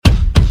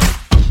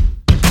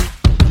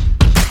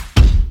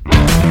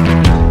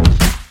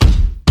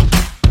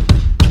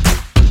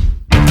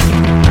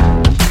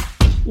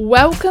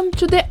Welcome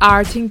to the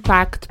Art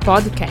Impact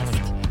podcast,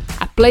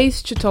 a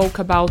place to talk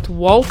about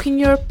walking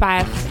your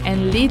path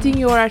and leading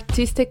your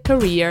artistic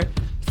career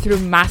through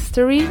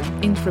mastery,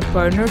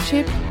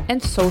 entrepreneurship,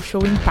 and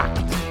social impact.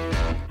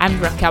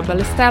 I'm Raquel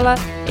Balestella,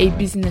 a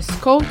business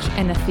coach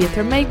and a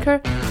theatre maker,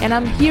 and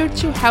I'm here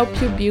to help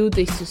you build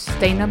a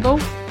sustainable,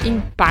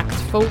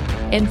 impactful,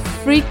 and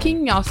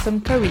freaking awesome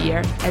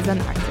career as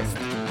an artist.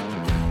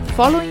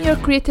 Following your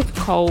creative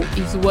call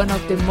is one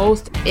of the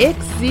most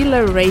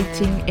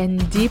exhilarating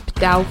and deep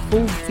down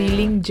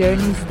fulfilling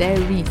journeys there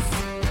is.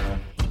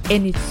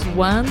 And it's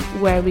one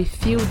where we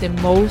feel the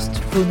most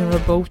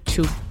vulnerable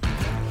too.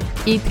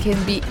 It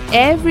can be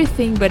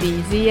everything but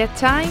easy at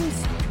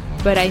times,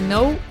 but I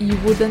know you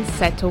wouldn't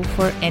settle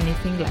for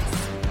anything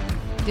less.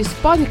 This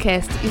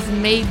podcast is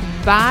made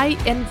by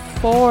and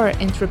for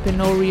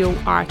entrepreneurial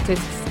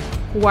artists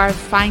who are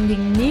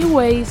finding new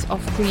ways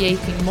of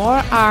creating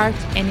more art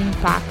and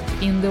impact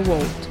in the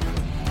world.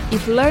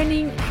 If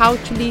learning how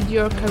to lead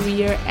your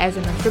career as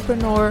an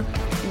entrepreneur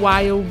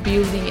while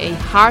building a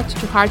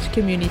heart-to-heart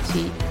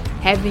community,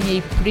 having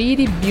a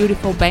pretty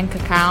beautiful bank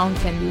account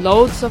and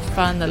loads of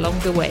fun along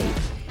the way,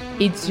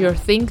 it's your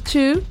thing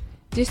too,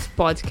 this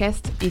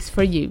podcast is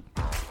for you.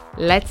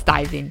 Let's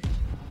dive in.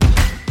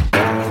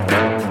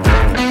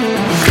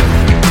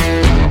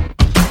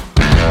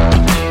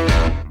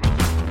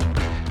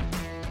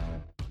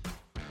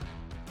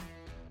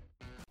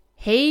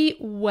 Hey,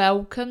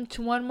 welcome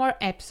to one more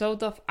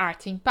episode of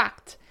Art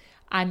Impact.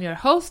 I'm your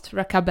host,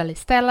 Raquel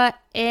Balestella,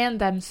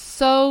 and I'm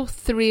so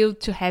thrilled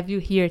to have you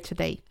here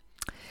today.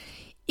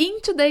 In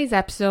today's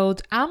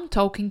episode, I'm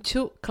talking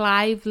to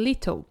Clive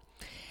Little.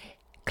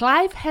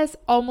 Clive has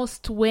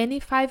almost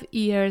 25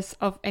 years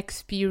of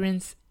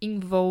experience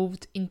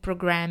involved in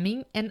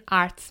programming and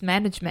arts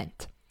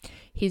management.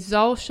 He's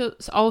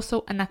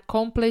also an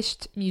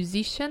accomplished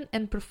musician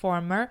and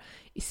performer,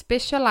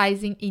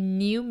 specializing in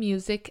new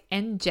music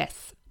and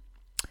jazz.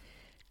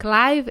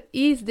 Clive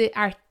is the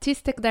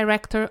artistic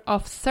director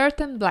of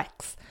Certain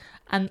Blacks,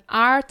 an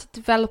art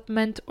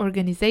development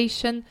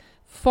organization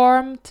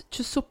formed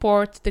to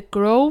support the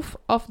growth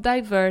of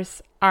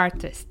diverse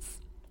artists.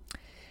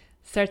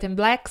 Certain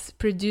Blacks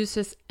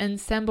produces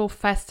Ensemble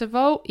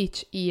Festival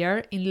each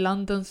year in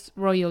London's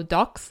Royal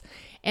Docks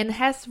and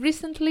has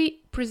recently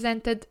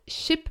presented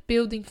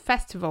Shipbuilding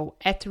Festival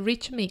at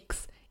Rich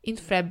Mix in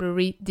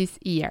February this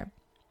year.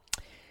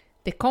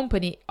 The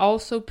company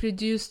also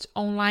produced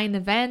online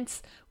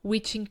events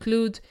which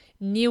include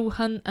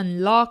Newham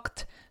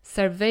Unlocked,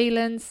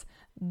 Surveillance,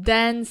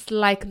 Dance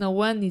Like No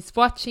One Is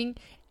Watching,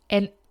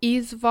 and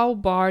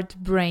Svalbard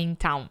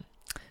Braintown.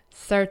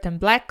 Certain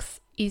Blacks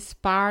is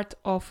part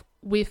of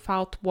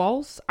Without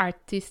Walls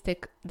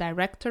Artistic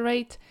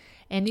Directorate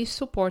and is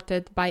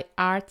supported by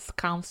Arts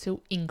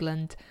Council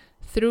England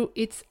through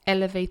its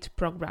Elevate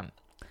program.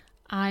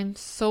 I'm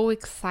so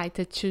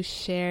excited to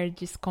share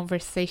this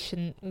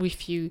conversation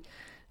with you.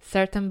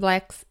 Certain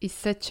Blacks is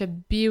such a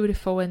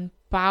beautiful and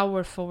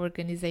powerful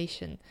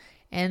organization,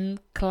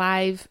 and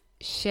Clive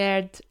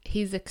shared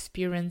his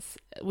experience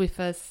with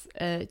us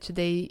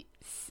today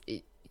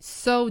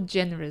so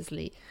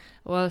generously.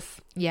 It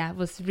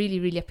was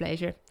really a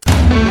pleasure.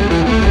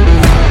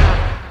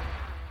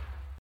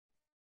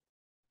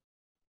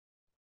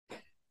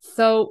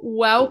 So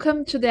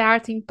welcome to the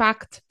Art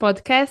Impact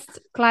podcast,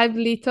 Clive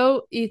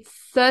Little. It's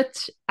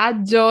such a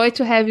joy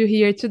to have you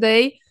here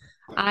today.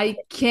 I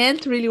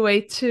can't really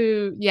wait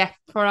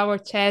for our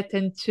chat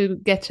and to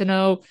get to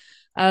know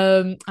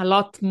a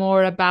lot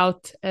more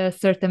about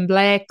Certain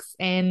Blacks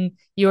and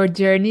your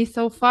journey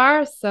so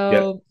far.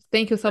 So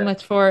Thank you so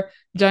much for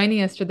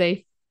joining us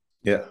today.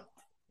 Yeah.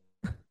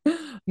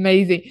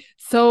 Amazing.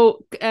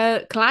 So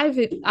Clive,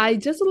 I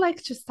just would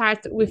like to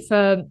start with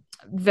a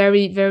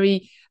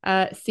very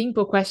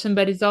simple question,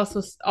 but it's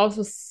also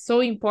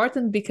so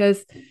important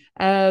because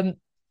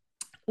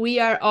we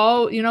are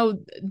all,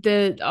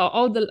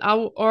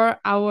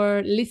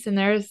 our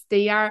listeners,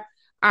 they are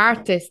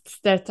artists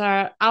that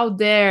are out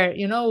there,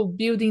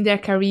 building their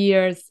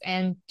careers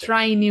and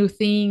trying new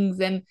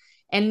things, and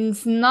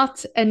it's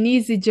not an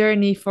easy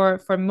journey for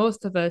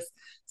most of us.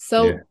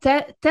 So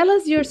tell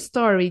us your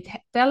story.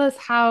 Tell us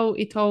how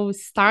it all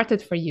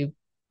started for you.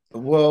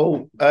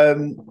 Well,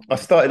 I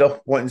started off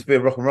wanting to be a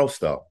rock and roll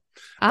star.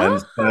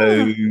 And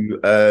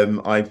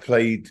so I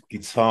played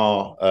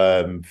guitar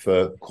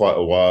for quite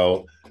a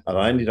while, and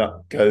I ended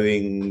up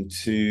going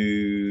to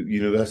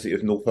University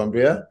of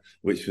Northumbria,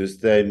 which was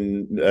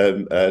then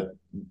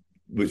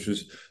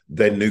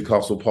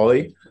Newcastle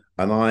Poly,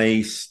 and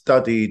I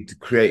studied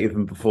creative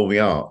and performing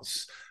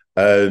arts.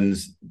 And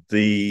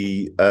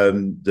the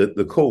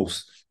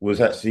course was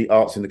actually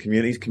arts in the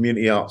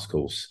community arts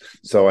course.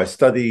 So I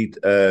studied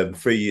 3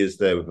 years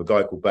there with a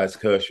guy called Baz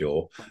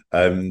Kershaw,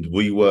 and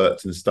we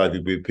worked and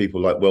studied with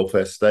people like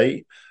Welfare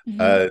State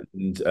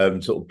and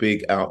sort of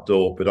big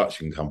outdoor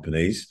production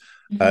companies.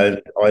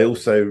 And I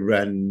also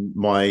ran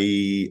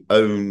my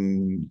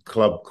own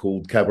club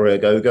called Cabaret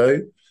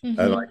Go-Go, and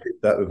I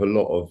did that with a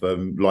lot of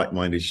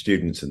like-minded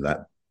students and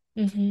that.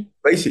 Mm-hmm.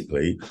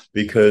 Basically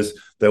because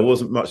there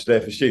wasn't much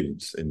there for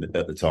students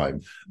at the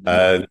time,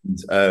 and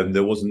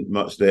there wasn't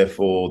much there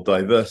for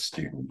diverse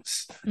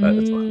students at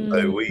the time. So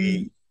Mm-hmm.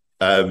 we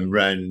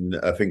ran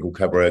a thing called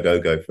Cabaret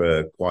Go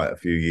for quite a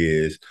few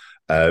years.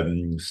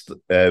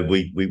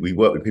 We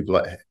worked with people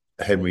like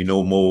Henry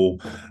Normal,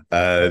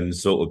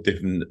 sort of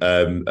different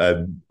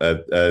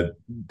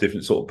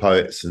sort of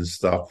poets and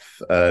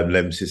stuff,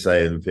 Lem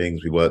Sissay and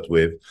things we worked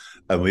with,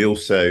 and we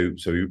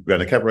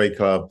ran a cabaret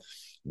club.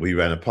 We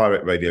ran a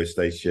pirate radio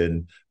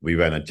station. We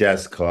ran a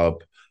jazz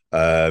club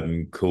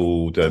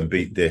called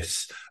Beat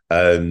This.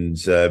 And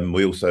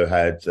we also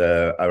had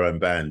our own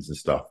bands and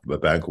stuff, a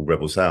band called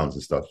Rebel Sounds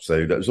and stuff.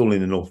 So that was all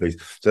in the Northeast.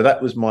 So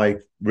that was my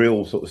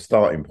real sort of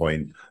starting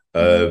point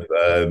of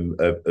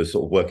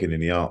sort of working in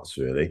the arts,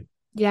 really.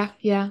 Yeah,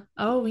 yeah.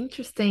 Oh,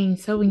 interesting.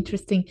 So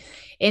interesting.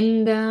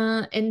 And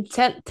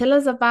tell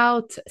us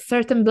about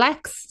Certain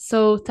Blacks.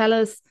 So tell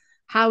us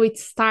how it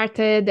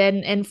started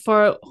and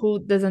for who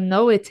doesn't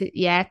know it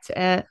yet,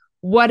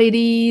 what it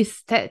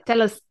is.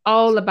 Tell us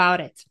all about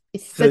it.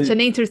 It's such So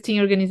an interesting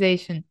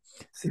organization.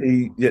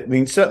 yeah, I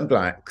mean, Certain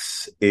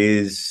Blacks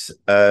is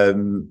a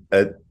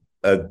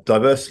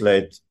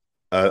diverse-led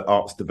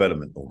arts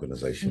development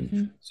organisation.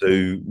 Mm-hmm.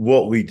 So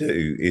what we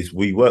do is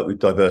we work with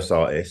diverse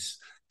artists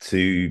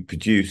to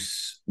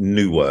produce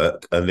new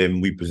work, and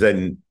then we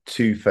present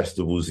two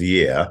festivals a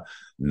year.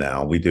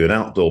 Now we do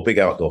big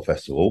outdoor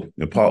festival, part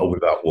Mm-hmm. of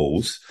Without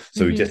Walls.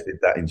 So we Mm-hmm. just did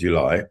that in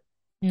July.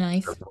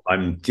 Nice.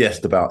 I'm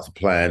just about to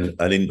plan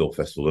an indoor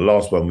festival. The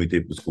last one we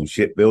did was called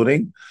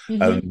Shipbuilding,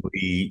 Mm-hmm. and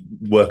we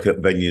work at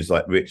venues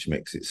like Rich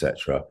Mix,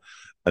 etc.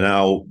 And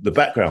now the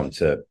background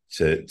to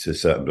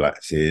Certain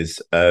Blacks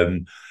is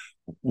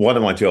one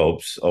of my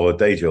jobs or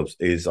day jobs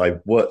is I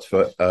worked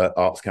for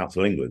Arts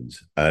Council England,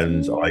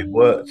 and I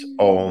worked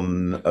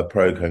on a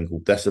program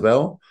called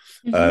Decibel.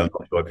 Mm-hmm.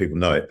 Not sure if people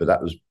know it, but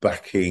that was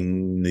back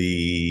in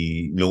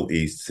the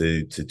noughties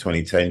to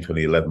 2010,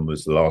 2011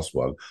 was the last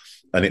one.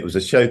 And it was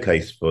a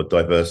showcase for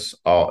diverse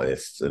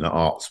artists and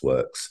arts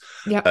works.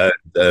 Yeah.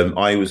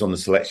 I was on the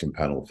selection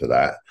panel for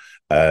that.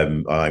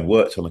 I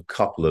worked on a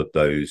couple of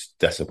those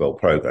Decibel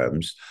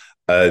programs,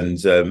 and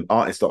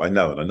artists that I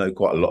know, and I know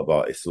quite a lot of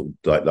artists,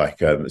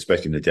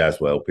 especially in the jazz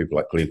world, people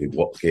like Cleveland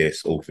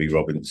Watkins, Alfie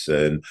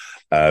Robinson,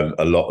 a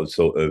lot of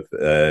sort of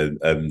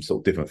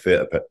different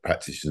theatre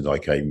practitioners I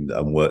came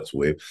and worked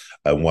with,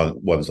 and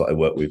ones that I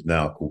work with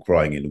now called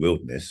Crying in the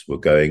Wilderness. Were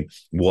going,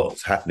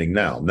 what's happening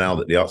now? Now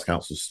that the Arts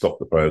Council stopped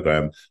the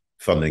programme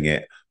funding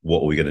it,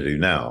 what are we going to do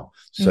now?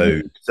 Mm-hmm.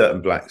 So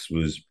Certain Blacks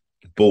was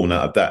born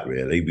out of that.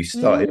 Really, we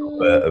started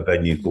Mm-hmm. a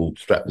venue called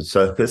Stratford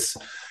Circus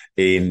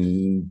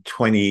in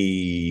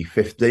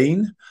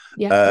 2015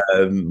 Yeah.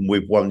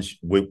 with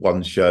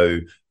one show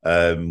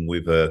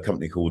with a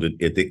company called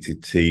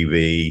Addicted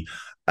TV,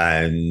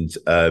 and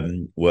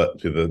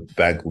worked with a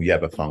band called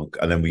Yabba Funk,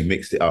 and then we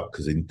mixed it up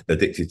because in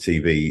Addicted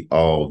TV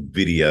are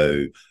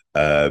video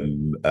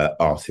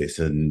artists,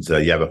 and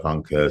Yabba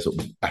Funk sort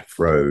of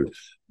Afro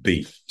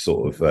beat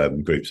sort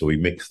of group. So we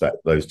mix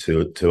those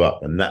two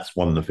up, and that's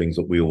one of the things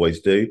that we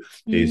always do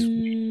is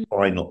we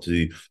try not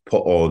to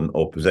put on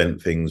or present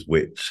things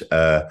which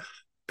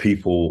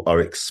people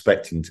are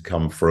expecting to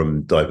come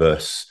from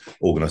diverse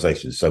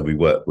organizations. So we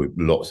work with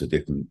lots of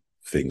different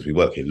things. We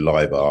work in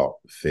live art,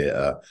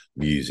 theatre,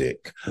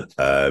 music,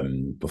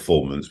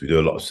 performance. We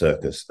do a lot of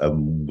circus,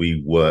 and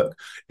we work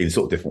in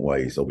sort of different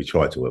ways, or we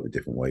try to work with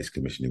different ways,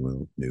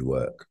 commissioning new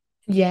work.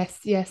 Yes,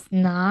 yes.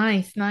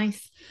 Nice,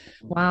 nice.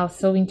 Wow,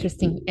 so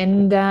interesting.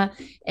 And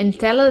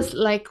tell us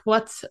like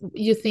what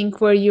you think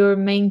were your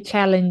main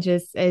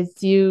challenges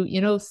as you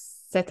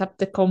set up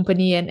the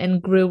company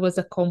and grew as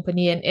a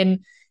company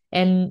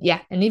and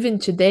yeah, and even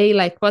today,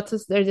 like what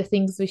is there the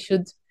things we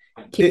should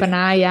keep an It,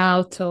 eye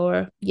out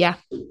or yeah.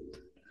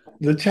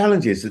 the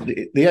challenge is that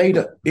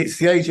it's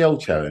the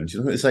age-old challenge.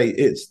 I'm going to say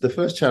it's the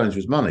first challenge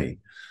was money.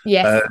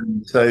 Yes.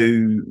 So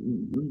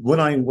when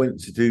I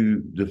went to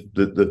do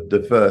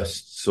the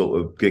first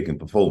sort of gig and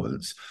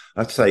performance,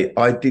 I'd say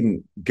I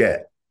didn't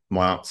get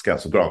my Arts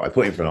Council grant. I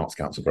put in for an Arts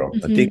Council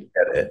grant. I Hmm. didn't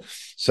get it.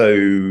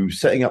 So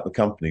setting up the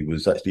company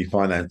was actually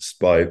financed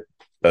by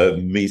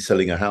me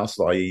selling a house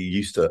that I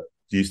used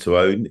to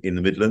own in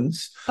the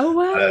Midlands. Oh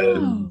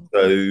wow.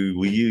 So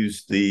we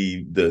used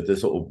the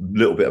sort of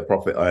little bit of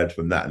profit I had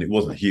from that, and it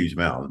wasn't a huge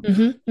amount,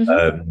 Hmm.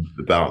 Hmm.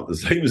 about the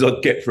same as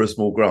I'd get for a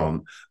small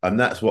grant, and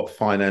that's what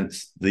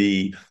financed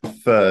the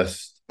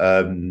first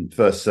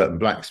Certain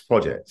Blacks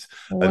project.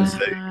 And so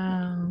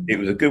Wow. it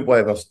was a good way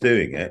of us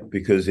doing it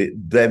because it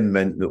then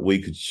meant that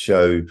we could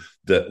show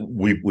that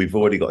we've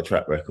already got a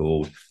track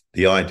record.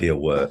 The idea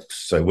works.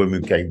 So when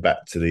we came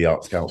back to the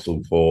Arts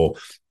Council for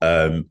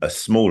a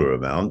smaller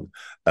amount,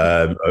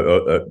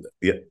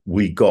 yeah,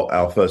 we got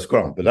our first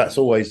grant. But that's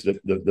always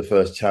the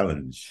first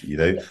challenge. And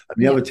the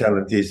Yeah. other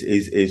challenge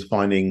is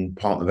finding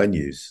partner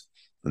venues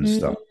and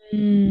stuff.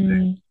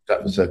 Mm.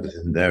 Stratford Circus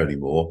isn't there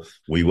anymore.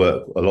 We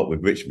work a lot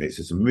with Rich Mix.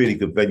 There's some really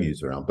good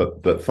venues around,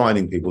 but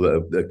finding people that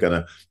are going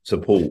to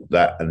support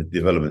that and the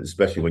development,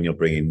 especially when you're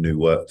bringing new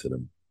work to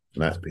them.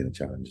 and that's been a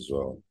challenge as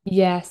well.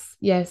 Yes,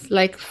 yes,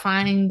 like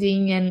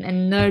finding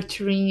and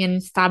nurturing and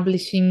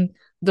establishing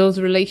those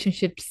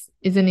relationships,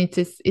 isn't it?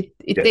 It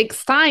Yeah.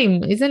 takes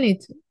time, isn't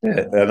it?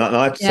 Yeah, and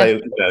I have to Yeah.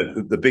 say,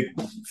 the big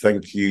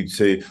thank you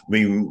to, I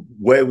mean,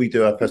 where we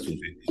do our festivals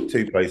is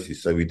two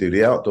places. So we do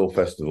the outdoor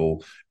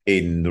festival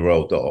in the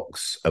Royal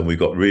Docks, and we've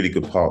got really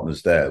good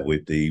partners there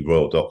with the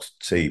Royal Docks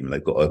team.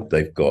 They've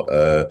got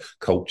a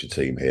culture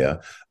team here,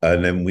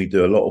 and then we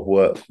do a lot of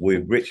work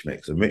with Rich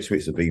Mix, and Rich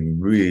Mix have been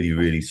really,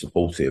 really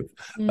supportive,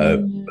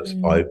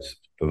 Mm. by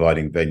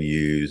providing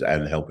venues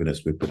and helping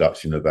us with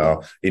production of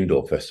our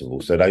indoor festival.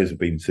 So those have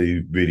been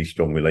two really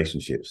strong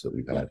relationships that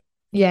we've had.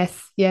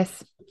 Yes,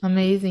 yes,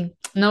 amazing.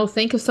 No,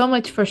 thank you so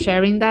much for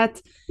sharing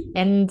that.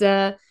 And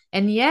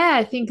yeah,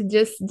 I think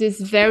just this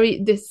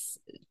very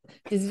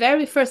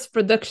first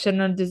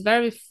production or this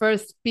very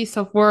first piece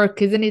of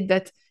work, isn't it,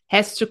 that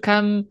has to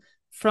come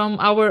from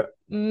our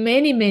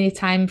many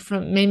times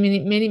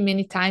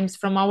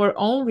from our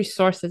own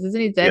resources,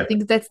 isn't it? I Yeah,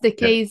 think that's the yeah,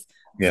 case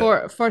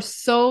yeah. for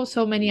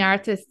so many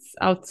artists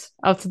out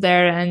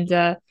there. And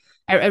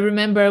I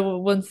remember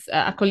once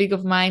a colleague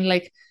of mine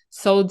like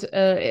sold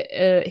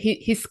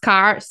his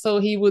car so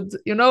he would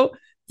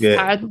Yeah,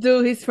 start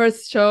do his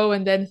first show,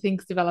 and then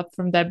things develop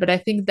from there. But I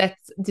think that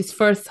this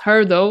first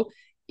hurdle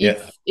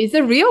yeah, it's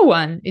a real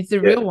one. It's a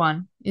yeah, real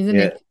one, isn't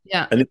yeah. it?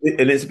 Yeah. And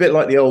it's a bit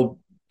like the old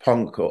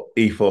punk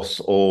ethos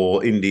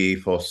or indie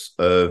ethos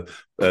of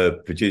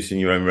producing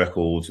your own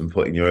records and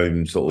putting your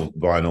own sort of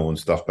vinyl and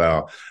stuff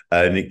out.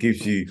 And it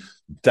gives you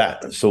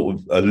that sort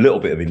of a little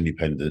bit of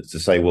independence to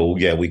say, well,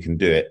 yeah, we can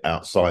do it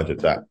outside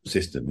of that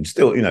system. And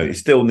still, it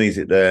still needs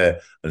it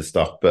there and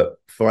stuff. But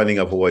finding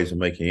other ways of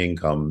making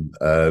income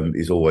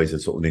is always a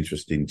sort of an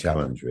interesting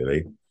challenge,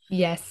 really.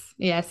 Yes,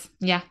 yes,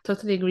 yeah,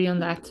 totally agree on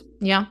that.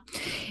 Yeah.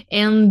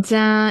 And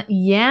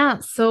yeah,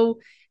 so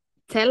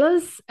tell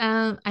us,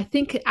 I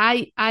think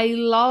I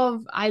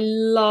love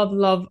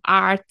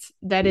art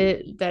that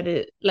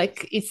it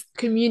like it's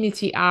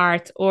community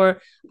art, or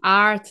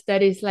art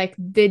that is like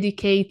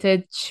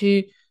dedicated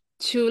to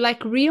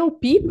like real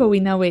people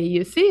in a way.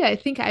 You see, I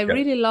think I Yeah,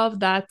 really love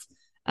that.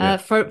 yeah,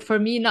 For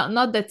me,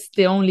 not that's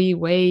the only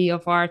way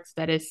of art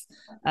that is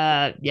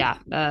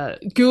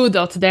good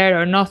out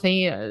there or nothing.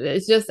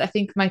 It's just, I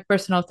think, my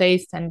personal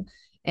taste, and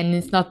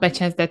it's not by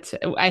chance that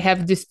I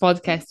have this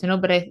podcast,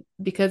 but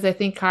because I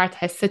think art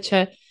has such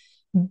a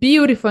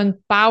beautiful and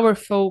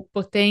powerful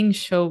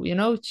potential,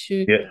 yeah.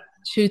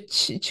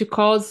 to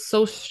cause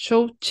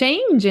social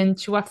change and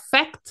to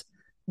affect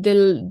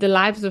the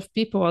lives of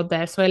people out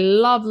there. So I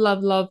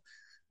love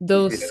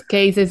those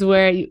cases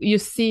where you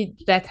see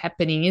that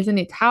happening, isn't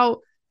it? How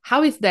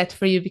is that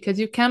for you? Because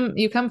you come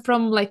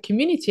from like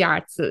community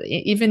arts,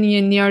 even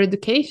in your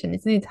education,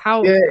 isn't it?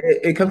 How? Yeah,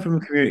 it comes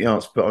from community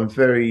arts, but I'm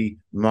very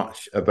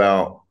much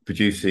about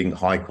producing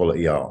high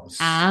quality arts.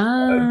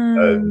 Ah.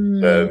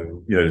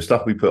 The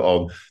stuff we put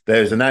on.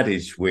 There's an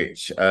adage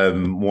which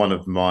one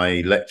of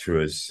my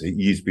lecturers, he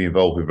used to be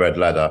involved with Red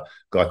Ladder, a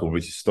guy called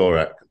Richard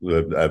Storak,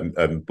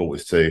 brought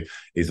us to,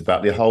 is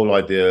about the whole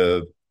idea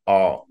of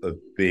art of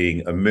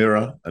being a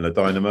mirror and a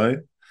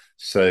dynamo.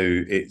 So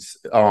it's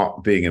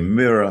art being a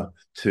mirror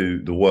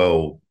to the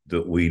world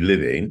that we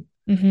live in,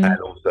 Mm-hmm. and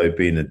also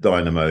being a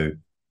dynamo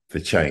for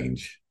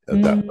change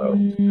of that world,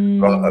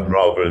 Mm.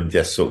 rather than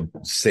just sort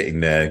of sitting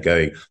there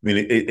going. I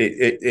mean,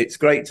 it's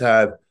great to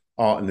have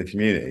art in the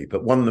community,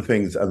 but one of the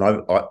things, and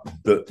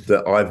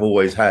that I've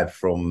always had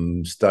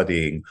from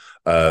studying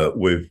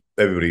with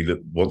everybody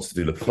that wants to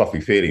do the fluffy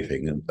feely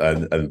thing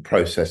and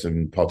process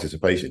and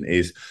participation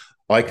is.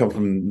 I come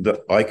from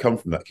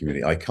that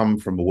community. I come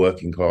from a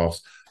working class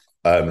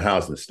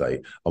housing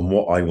estate, and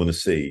what I want to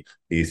see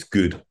is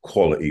good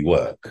quality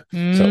work.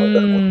 So I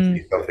don't want to Mm.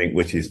 see something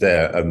which is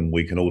there and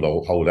we can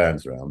all hold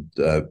hands around,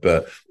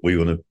 but we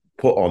want to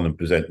put on and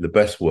present the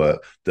best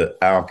work that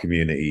our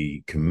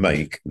community can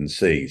make and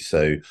see.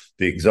 So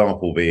the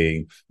example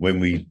being when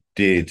we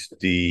did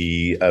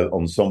the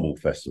Ensemble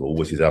Festival,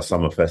 which is our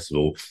summer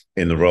festival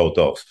in the Royal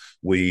Docks,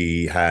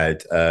 we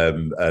had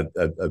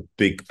a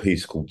big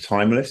piece called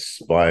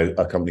Timeless by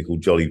a company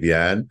called Jolly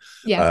Vian.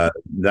 Yeah.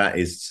 That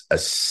is a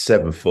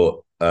 7 foot,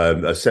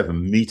 a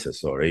 7 meter,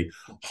 sorry,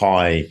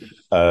 high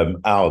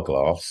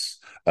hourglass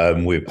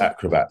with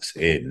acrobats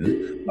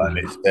in, and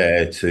it's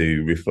there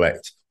to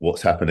reflect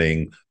what's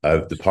happening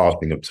of the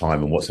passing of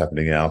time and what's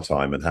happening in our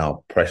time and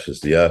how precious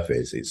the earth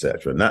is,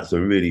 etc. And that's a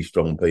really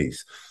strong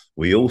piece.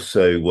 We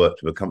also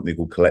worked with a company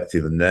called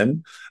Collective and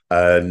Them,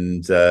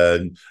 and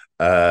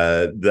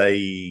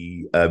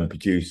they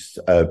produced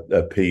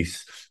a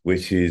piece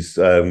which is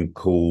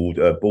called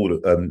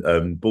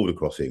Border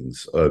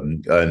Crossings,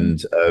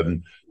 and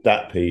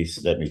that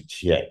piece. Let me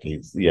check.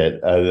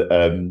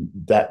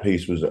 That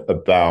piece was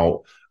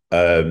about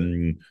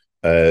um,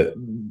 uh,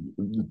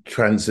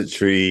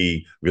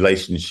 transitory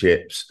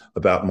relationships,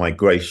 about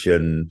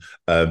migration,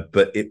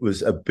 but it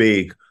was a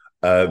big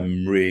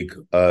rig,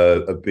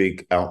 a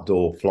big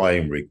outdoor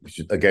flying rig,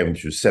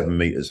 which was 7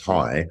 meters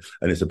high,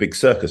 and it's a big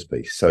circus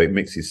piece. So it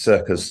mixes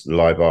circus,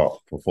 live art,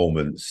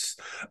 performance,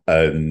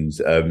 and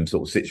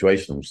sort of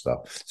situational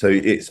stuff. So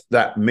it's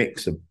that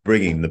mix of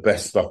bringing the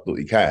best stuff that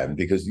we can,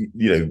 because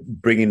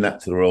bringing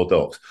that to the Royal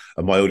Docks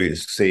and my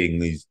audience seeing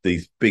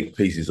these big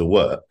pieces of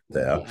work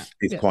there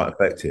is quite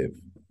effective.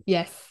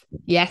 Yes,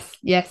 yes,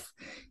 yes.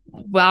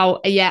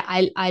 Wow. Yeah,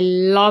 I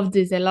love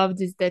this. I love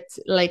this. That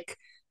like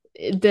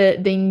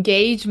the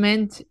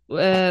engagement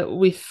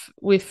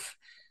with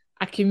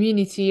a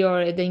community,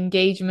 or the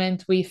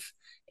engagement with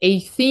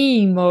a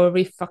theme, or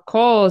with a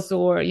cause,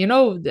 or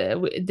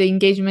the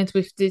engagement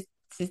with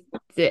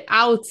the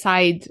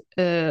outside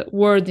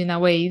world, in a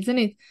way, isn't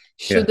it?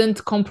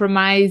 Shouldn't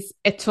compromise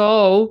at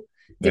all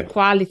the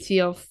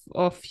quality of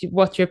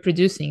what you're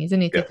producing,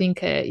 isn't it? I think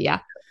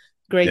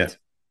great.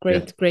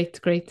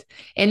 Great.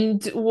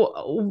 And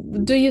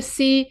do you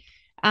see?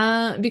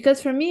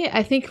 Because for me,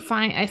 I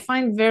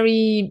find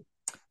very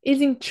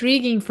is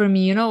intriguing for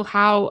me.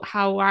 How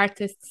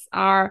artists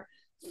are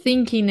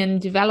thinking and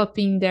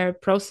developing their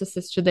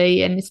processes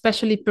today, and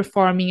especially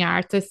performing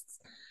artists.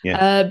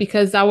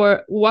 Because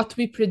what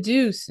we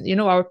produce,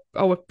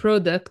 our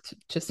product,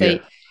 to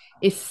say,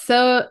 is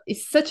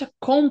such a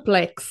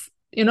complex.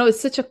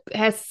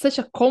 Has such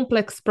a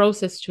complex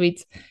process to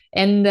it,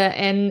 and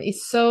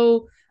it's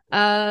so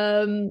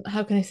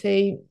how can I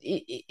say,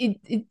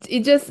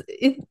 it just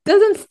it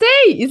doesn't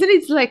stay, isn't it?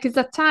 It's like it's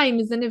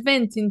an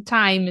event in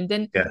time, and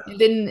then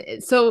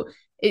so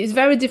it's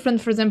very different,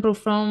 for example,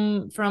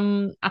 from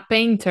a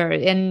painter,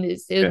 and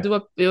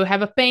you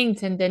have a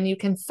paint and then you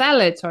can sell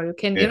it, or you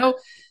can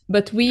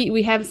but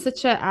we have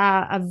such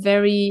a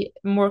very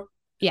more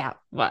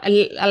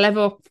a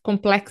level of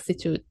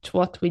complexity to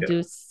what we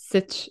do,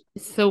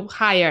 so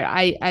higher,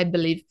 I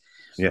believe.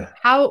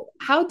 How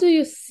do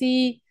you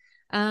see,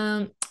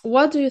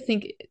 what do you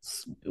think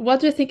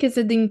is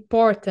it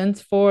important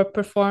for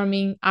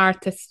performing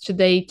artists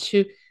today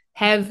to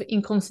have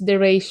in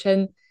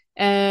consideration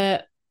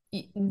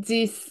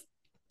this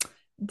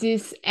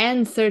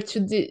answer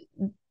to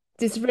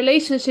this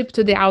relationship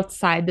to the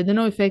outside? I don't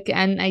know if I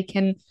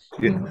can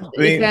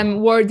if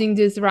I'm wording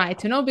this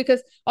right,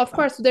 because of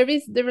course there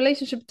is the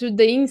relationship to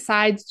the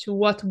inside, to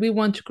what we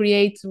want to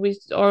create with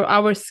or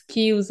our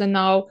skills and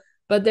all,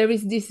 but there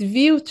is this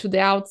view to the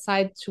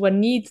outside, to a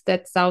need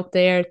that's out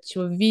there,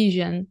 to a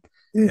vision.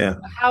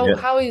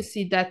 How you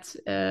see that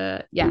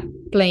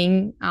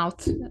playing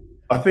out?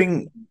 I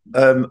think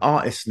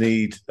artists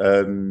need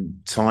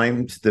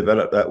time to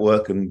develop that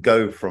work and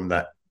go from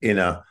that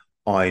inner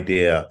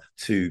idea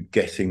to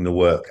getting the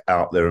work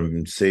out there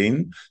and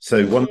seen.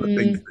 So one of the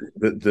things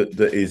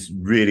that is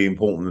really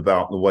important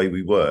about the way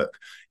we work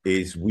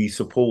is we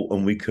support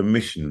and we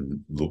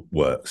commission the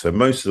work. So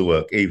most of the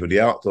work, even the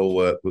outdoor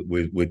work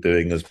we're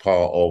doing as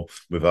part of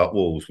Without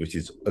Walls, which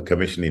is a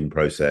commissioning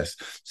process.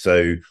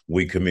 So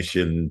we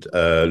commissioned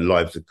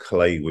Lives of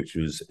Clay, which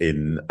was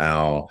in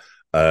our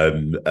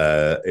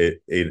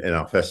in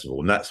our festival,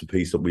 and that's a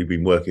piece that we've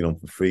been working on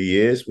for 3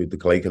 years with the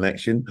Clay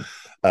Connection,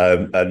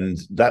 and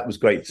that was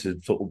great to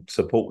sort of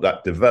support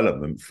that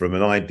development from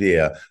an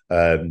idea.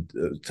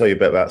 Tell you a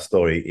bit about that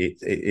story.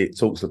 It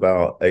talks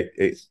about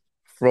it's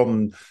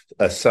from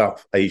a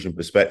South Asian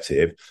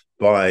perspective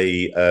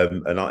by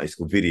an artist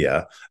called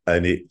Vidya,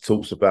 and it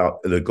talks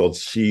about the god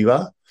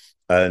Shiva,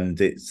 and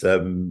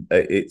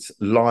it's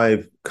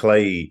live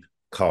clay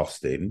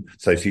casting.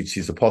 So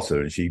she's a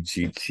potter, and she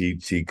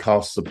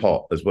casts the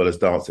pot as well as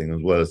dancing, as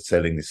well as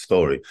telling this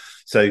story.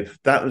 So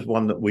that was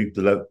one that we've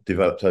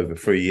developed over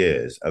 3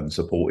 years and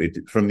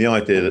supported, from the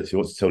idea that she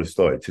wants to tell the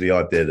story to the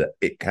idea that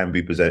it can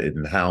be presented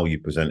and how you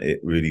present it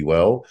really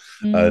well.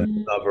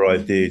 And other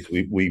ideas,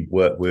 we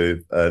work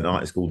with an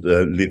artist called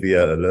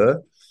Livia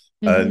Allure,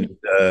 and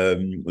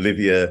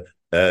Livia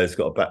has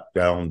got a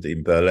background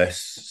in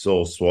burlesque,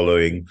 sword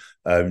swallowing.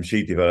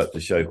 She developed a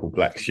show called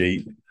Black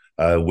Sheep,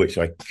 which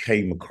I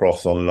came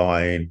across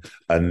online,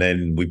 and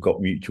then we've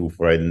got mutual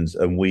friends,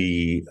 and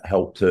we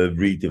helped to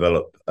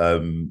redevelop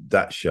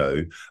that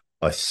show.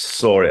 I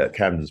saw it at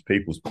Camden's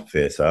People's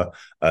Theatre,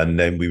 and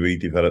then we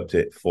redeveloped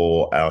it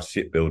for our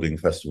shipbuilding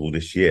festival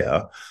this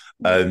year.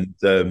 And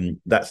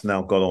that's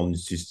now gone on.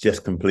 She's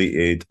just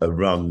completed a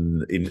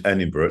run in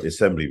Edinburgh at the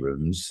Assembly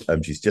Rooms,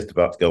 and she's just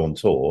about to go on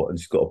tour, and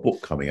she's got a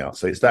book coming out.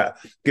 So it's that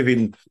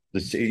giving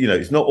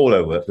it's not all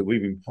our work, but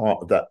we've been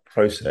part of that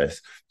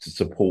process to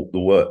support the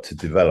work to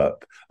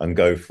develop and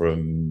go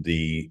from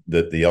the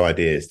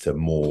ideas to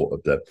more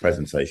of the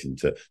presentation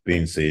to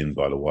being seen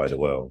by the wider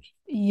world.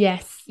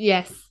 Yes.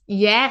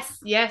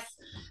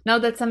 No,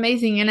 that's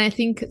amazing. And I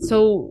think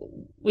so.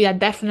 Yeah,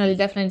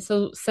 definitely.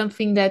 So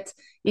something that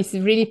is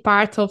really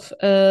part of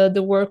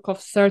the work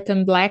of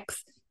Certain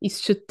Blacks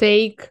is to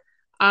take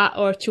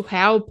or to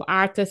help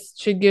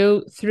artists to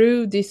go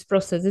through this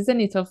process,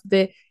 isn't it? Of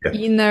the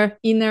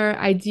inner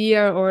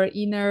idea or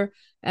inner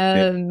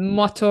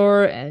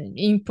motor and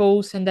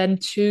impulse, and then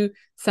to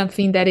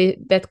something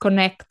that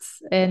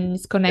connects and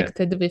is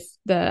connected with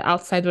the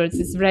outside world,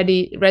 is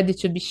ready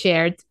to be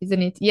shared,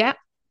 isn't it?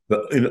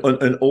 But in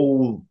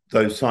all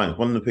those times,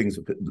 one of the things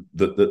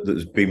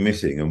that's been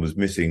missing and was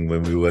missing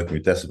when we were working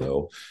with Decibel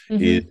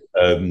is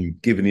Mm-hmm.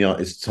 giving the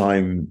artists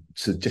time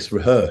to just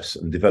rehearse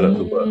and develop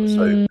the work.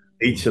 So Mm,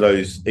 each of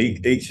those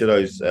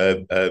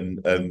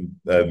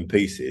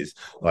pieces,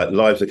 like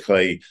Lives of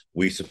Clay,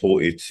 we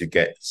supported to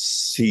get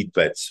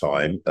seedbed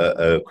time at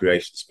a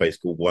creation space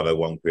called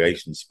 101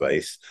 Creation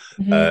Space,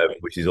 mm-hmm.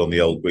 which is on the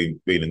old Green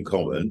and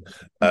Common.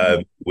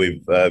 Mm-hmm.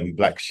 With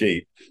Black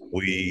Sheep,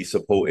 we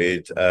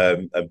supported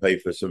and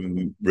paid for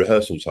some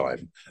rehearsal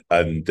time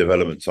and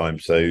development time.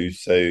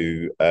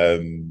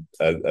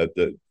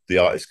 The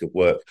artist could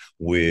work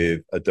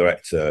with a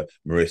director,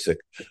 Marissa,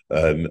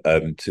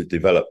 to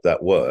develop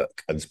that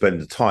work and spend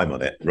the time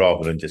on it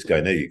rather than just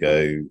going, there you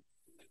go,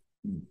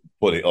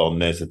 put it on,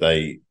 there's a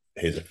date,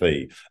 here's a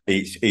fee.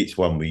 Each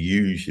one we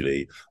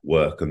usually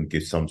work and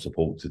give some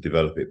support to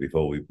develop it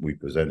before we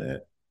present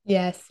it.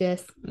 Yes,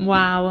 yes.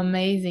 Wow,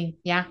 amazing.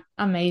 Yeah,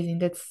 amazing.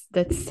 That's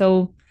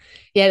so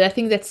yeah, I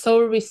think that's so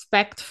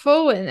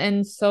respectful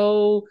and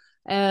so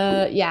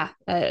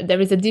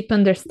there is a deep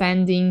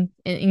understanding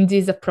in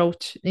this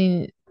approach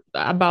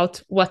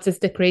about what is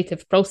the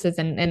creative process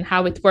and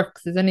how it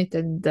works, isn't it?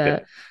 And Yeah,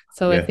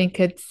 so I yeah, think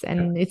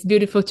it's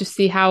beautiful to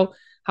see how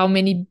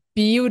many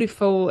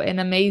beautiful and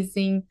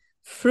amazing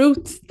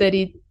fruits that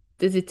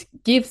it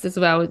gives as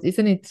well,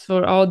 isn't it?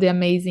 For all the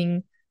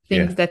amazing yeah,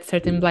 things that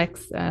certain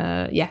blacks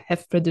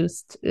have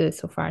produced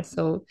so far.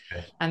 So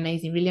yeah,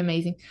 amazing, really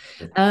amazing.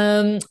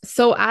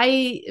 So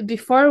I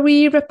before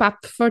we wrap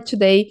up for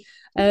today,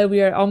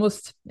 we are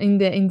almost in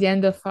the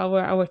end of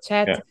our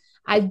chat. yeah.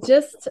 I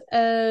just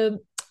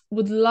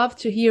would love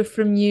to hear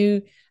from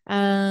you.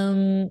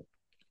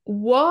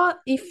 What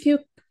if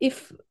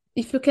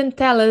you can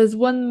tell us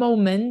one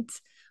moment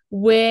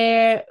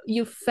where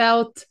you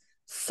felt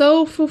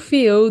so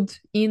fulfilled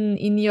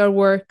in your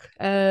work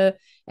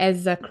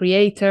as a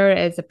creator,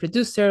 as a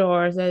producer,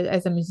 or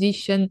as a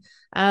musician,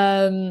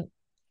 um,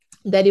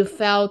 that you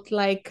felt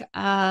like,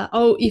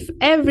 oh, if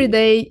every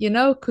day,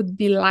 could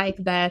be like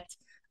that,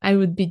 I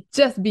would be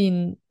just be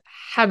in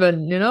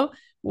heaven,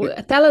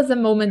 Tell us a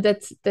moment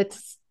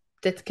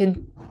that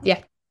can,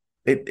 yeah,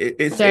 It, it,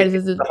 it's share it,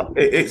 this.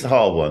 it's a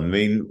hard one. I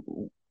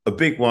mean, a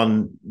big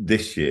one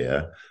this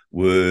year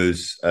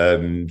was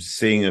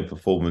seeing a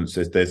performance.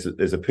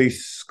 There's a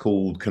piece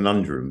called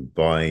Conundrum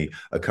by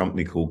a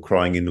company called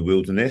Crying in the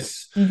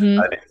Wilderness, Mm-hmm.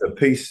 and it's a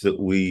piece that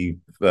we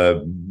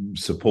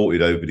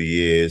supported over the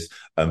years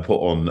and put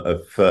on a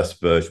first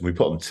version. We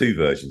put on two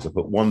versions. I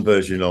put one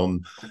version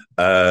on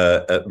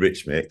at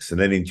Rich Mix, and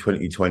then in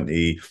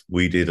 2020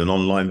 we did an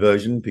online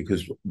version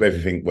because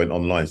everything went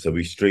online. So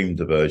we streamed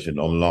the version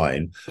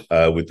online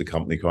with the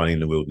company Crying in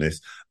the Wilderness.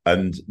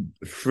 And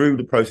through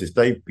the process,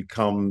 they've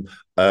become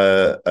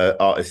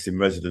artists in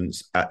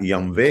residence at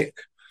Young Vic.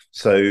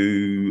 So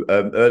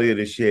earlier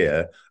this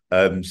year,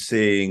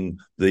 seeing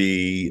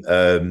the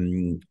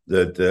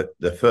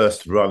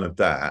first run of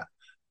that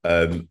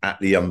at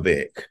the Young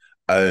Vic.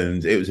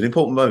 And it was an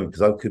important moment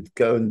because I could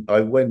go and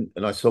I went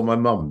and I saw my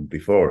mum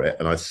before it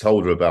and I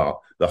told her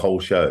about the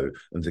whole show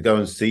and to go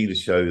and see the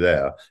show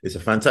there. It's a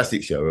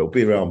fantastic show. It'll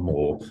be around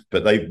more,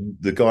 but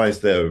the guys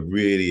there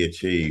really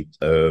achieved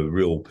a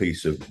real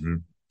piece of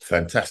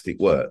fantastic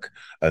work.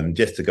 And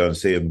just to go and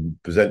see them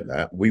present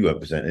that, we won't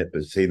present it,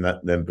 but seeing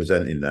them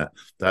presenting that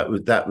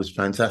was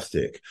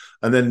fantastic.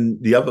 And then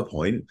the other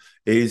point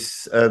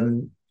is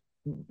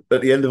at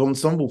the end of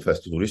Ensemble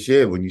Festival this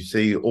year, when you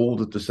see all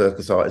the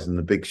circus artists and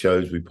the big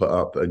shows we put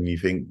up, and you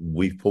think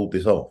we've pulled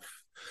this off.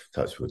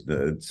 Touchwood.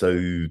 So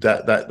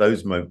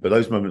those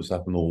moments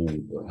happen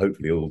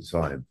hopefully all the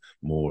time,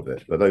 more of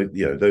it. But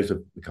those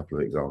are a couple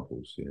of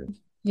examples. Yeah.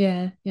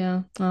 Yeah,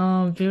 yeah.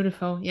 Oh,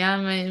 beautiful. Yeah,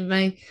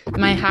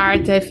 my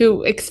heart, I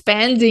feel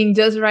expanding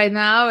just right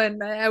now,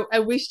 and I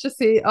wish to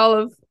see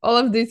all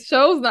of these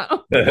shows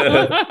now.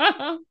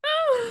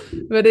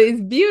 But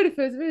it's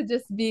beautiful. It's beautiful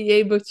just be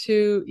able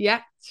to,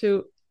 yeah,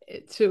 to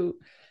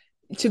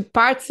to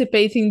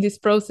participate in this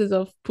process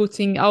of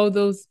putting all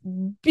those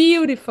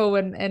beautiful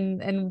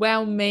and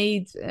well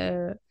made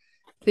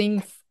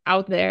things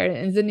out there,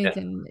 isn't it?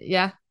 Yeah, And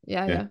yeah,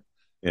 yeah, yeah, yeah,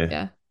 yeah,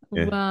 yeah.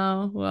 yeah.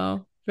 Wow,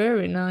 wow.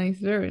 Very nice,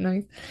 very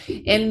nice.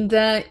 And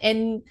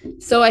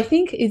so I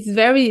think it's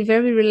very,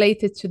 very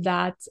related to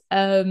that.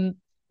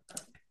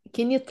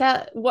 Can you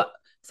tell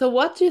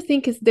what do you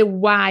think is the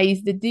why,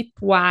 is the deep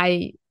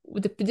why,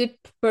 the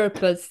deep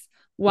purpose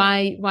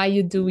why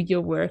you do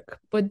your work?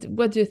 What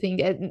do you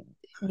think? And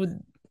would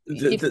The,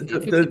 the, if the, you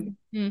the, can.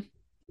 Mm.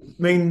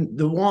 I mean,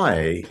 the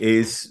why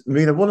is, I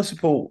mean, I want to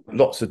support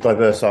lots of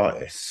diverse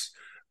artists,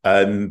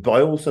 but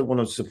I also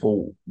want to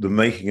support the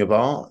making of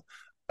art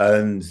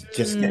and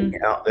just getting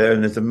it Mm. out there.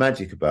 And there's a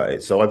magic about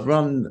it. So I've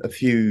run a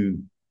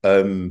few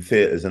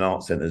theatres and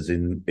art centres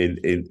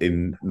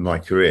in my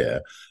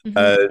career,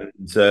 Mhm.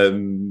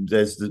 and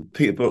there's the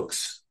Peter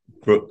Brooks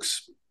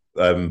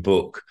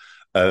book,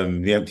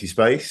 The Empty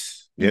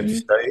Space, The Empty Mhm.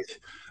 Stage,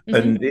 Mhm.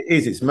 and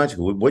it's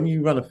magical when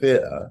you run a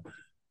theatre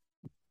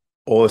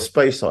or a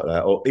space like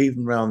that, or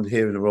even around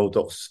here in the Royal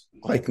Docks,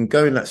 I can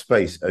go in that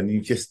space and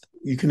you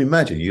can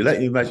imagine, you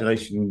let your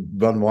imagination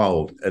run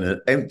wild in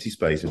an empty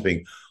space and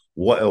think,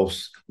 what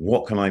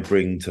can I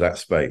bring to that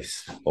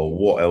space? Or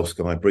what else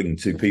can I bring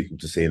to people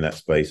to see in that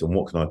space? And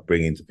what can I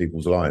bring into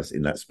people's lives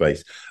in that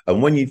space?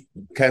 And when you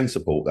can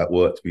support that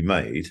work to be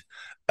made,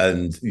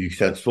 and you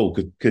transform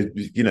because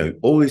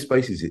all these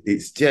spaces,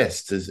 it's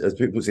just as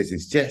people say,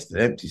 it's just an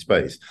empty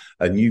space,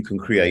 and you can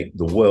create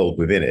the world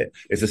within it.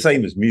 It's the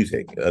same as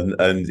music, and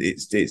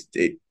it's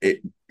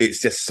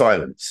just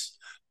silence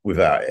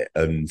without it.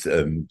 And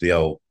the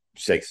old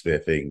Shakespeare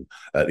thing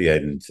at the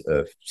end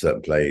of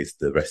certain plays,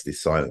 the rest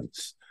is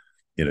silence.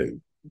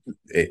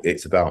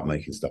 It's about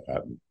making stuff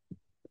happen.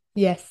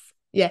 Yes,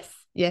 yes,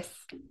 yes.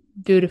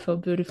 Beautiful,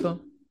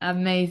 beautiful,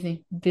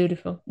 amazing,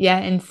 beautiful. Yeah,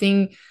 and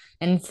seeing.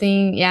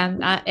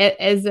 Yeah,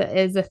 as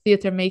a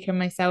theater maker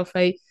myself,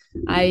 I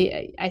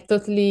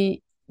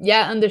totally,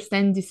 yeah,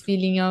 understand this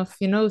feeling of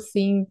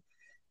seeing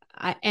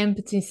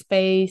empty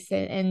space,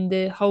 and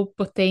the whole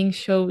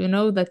potential,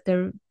 that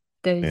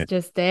is Yeah,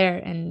 just there,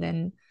 and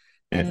then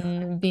yeah,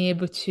 and being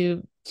able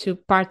to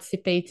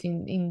participate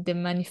in the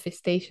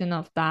manifestation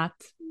of that,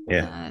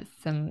 yeah,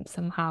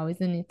 somehow,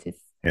 isn't it?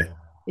 yeah,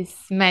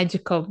 It's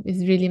magical.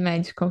 It's really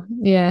magical.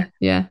 Yeah,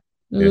 yeah.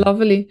 yeah,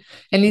 Lovely.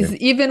 And yeah.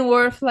 it's even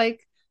worth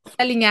like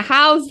selling a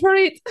house for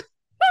it.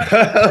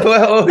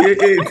 Well,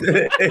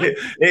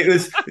 it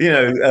was,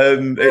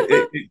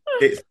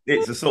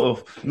 it's a sort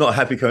of not a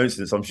happy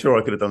coincidence. I'm sure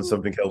I could have done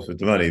something else with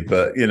the money,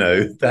 but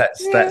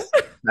that's Yeah.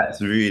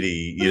 that's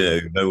really,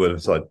 nowhere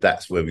aside.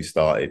 That's where we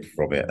started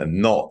from it, and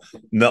not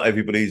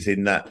everybody's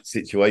in that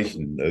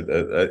situation,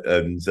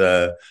 and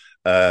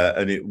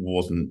it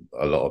wasn't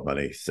a lot of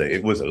money. So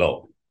it was a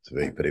lot to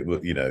me, but it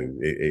was,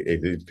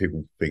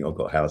 people think I've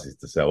got houses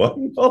to sell.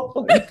 I'm not.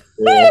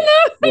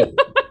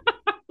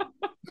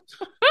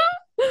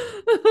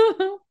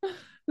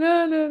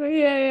 No, no, no,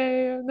 yeah, yeah,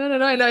 yeah. No, no,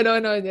 no, I know, I know, I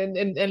know.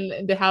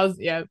 And the house,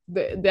 yeah,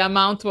 the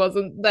amount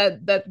wasn't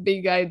that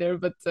big either,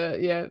 but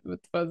yeah, it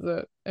was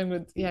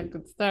a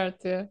good start.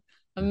 Yeah,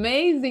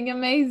 amazing,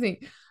 amazing.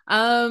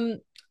 Um,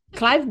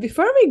 Clive,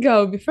 before we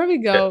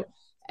go,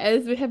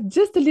 as we have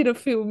just a little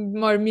few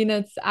more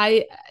minutes,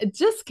 I it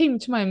just came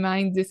to my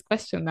mind this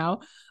question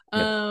now.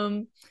 Yeah.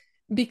 Um,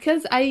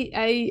 because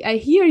I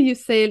hear you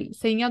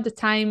saying all the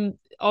time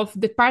of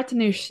the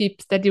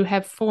partnerships that you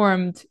have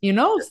formed,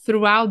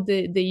 throughout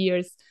the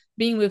years,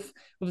 being with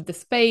the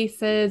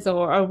spaces,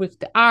 or with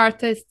the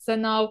artists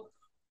and all.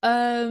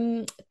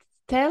 Um,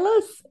 tell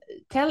us,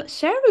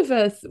 share with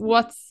us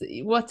what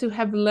you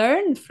have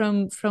learned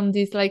from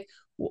this. Like,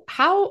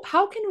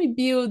 how can we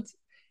build?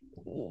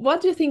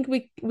 What do you think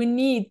we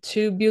need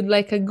to build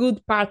like a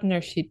good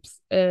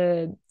partnerships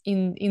in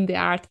the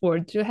art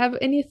world? Do you have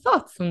any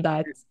thoughts on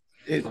that?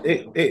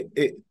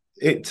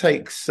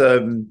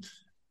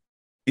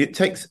 It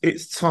takes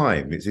its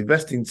time. It's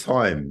investing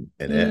time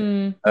in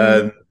it.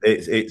 Mm.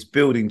 It's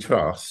building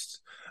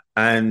trust,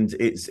 and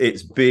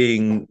it's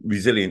being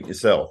resilient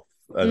yourself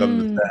and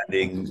Mm.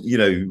 understanding.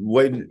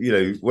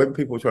 When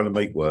people are trying to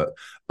make work,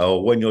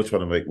 or when you're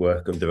trying to make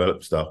work and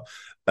develop stuff,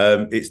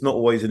 it's not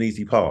always an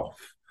easy path.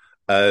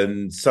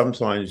 And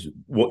sometimes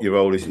what your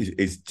role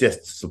is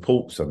just to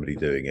support somebody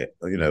doing it,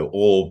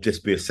 or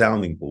just be a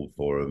sounding board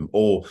for them,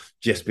 or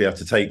just be able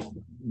to take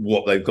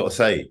what they've got to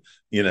say,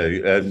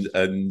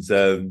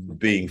 and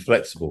being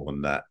flexible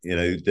on that.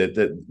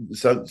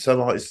 Some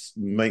artists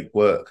make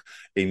work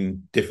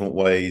in different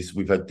ways.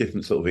 We've had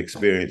different sort of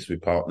experience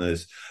with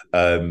partners,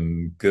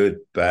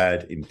 good,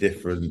 bad,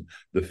 indifferent.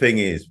 The thing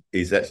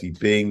is actually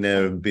being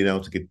there and being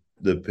able to give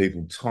the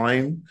people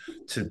time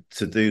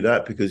to do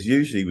that, because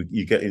usually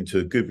you get into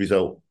a good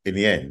result in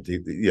the end.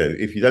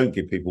 If you don't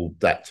give people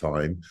that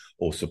time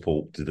or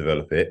support to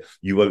develop it,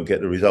 you won't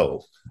get the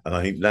result. And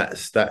I think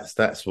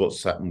that's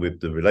what's happened with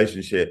the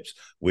relationships,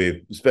 with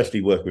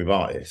especially working with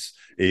artists,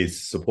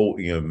 is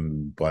supporting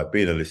them by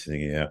being a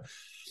listening ear,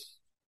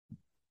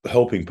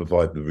 helping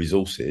provide the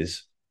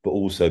resources, but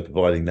also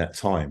providing that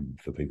time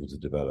for people to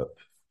develop.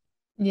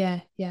 Yeah,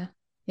 yeah,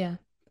 yeah.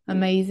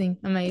 Amazing,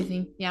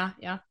 amazing. Yeah,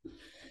 yeah.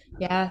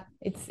 Yeah,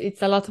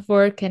 it's a lot of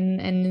work, and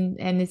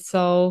it's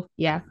so,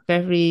 yeah,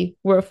 very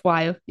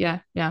worthwhile. Yeah,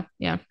 yeah,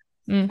 yeah.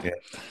 Mm, Yeah,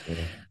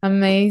 yeah.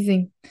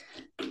 amazing.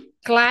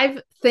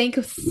 Clive, thank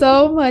you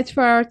so much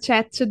for our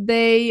chat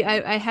today.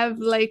 I have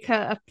like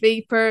a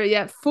paper,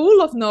 yeah,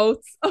 full of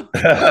notes No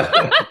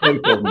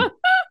problem.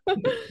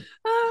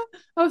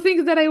 of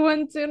things that I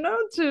want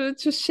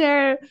to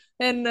share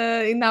in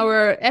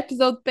our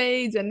episode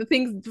page, and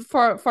things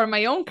for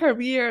my own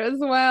career as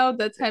well,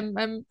 that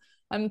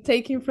I'm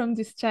taking from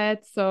this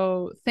chat.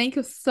 So thank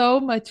you so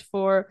much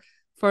for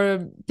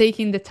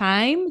taking the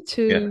time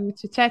Yeah.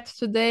 to chat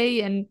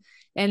today,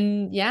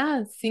 and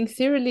yeah,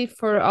 sincerely,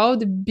 for all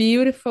the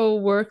beautiful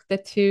work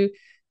that you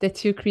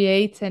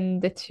create,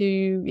 and that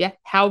you, yeah,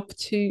 help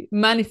to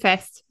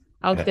manifest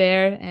out Yeah.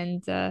 there.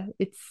 And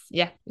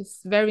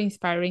it's very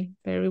inspiring,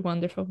 very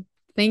wonderful.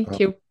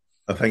 Thank you.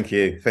 Thank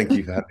you. Thank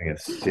you for having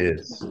us.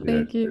 Cheers.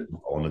 Thank you.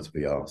 Honor to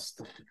be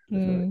asked.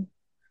 Definitely. Mm.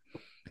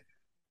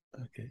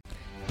 Okay.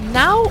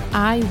 Now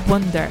I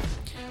wonder,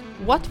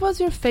 what was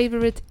your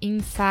favorite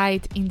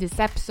insight in this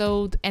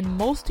episode, and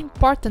most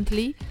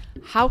importantly,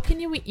 how can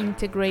you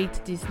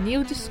integrate this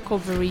new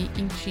discovery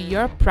into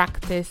your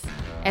practice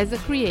as a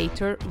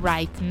creator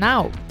right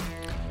now?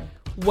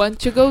 Want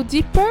to go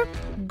deeper?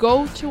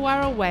 Go to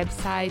our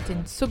website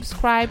and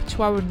subscribe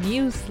to our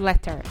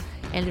newsletter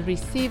and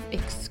receive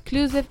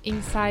exclusive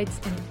insights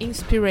and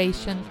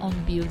inspiration on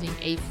building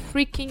a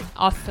freaking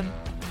awesome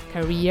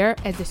career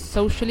as a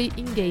socially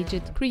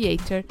engaged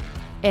creator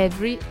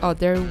every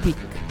other week.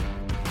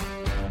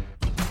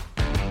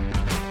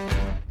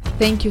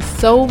 Thank you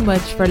so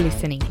much for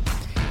listening.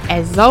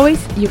 As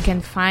always, you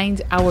can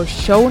find our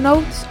show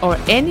notes or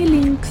any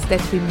links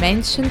that we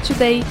mentioned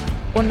today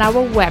on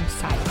our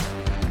website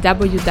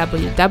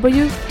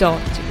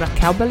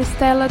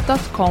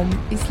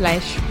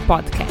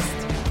www.raquelbalestella.com/podcast.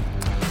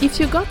 If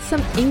you got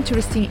some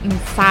interesting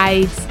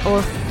insights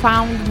or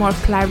found more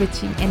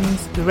clarity and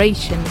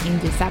inspiration in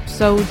this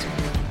episode,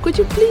 could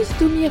you please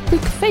do me a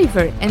quick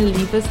favor and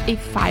leave us a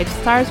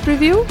 5-star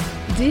review?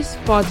 This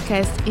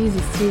podcast is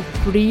still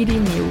pretty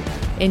new,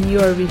 and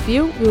your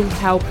review will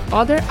help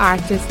other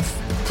artists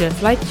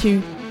just like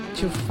you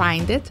to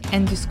find it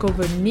and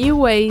discover new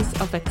ways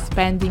of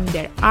expanding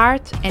their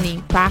art and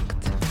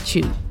impact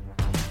too.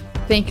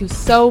 Thank you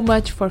so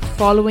much for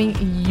following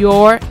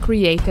your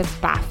creative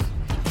path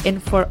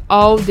and for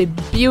all the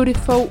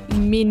beautiful,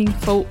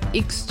 meaningful,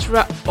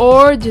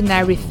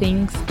 extraordinary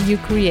things you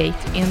create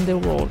in the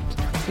world,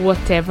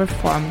 whatever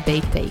form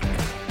they take.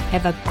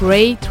 Have a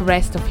great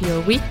rest of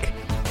your week,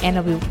 and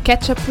I will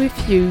catch up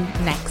with you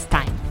next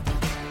time.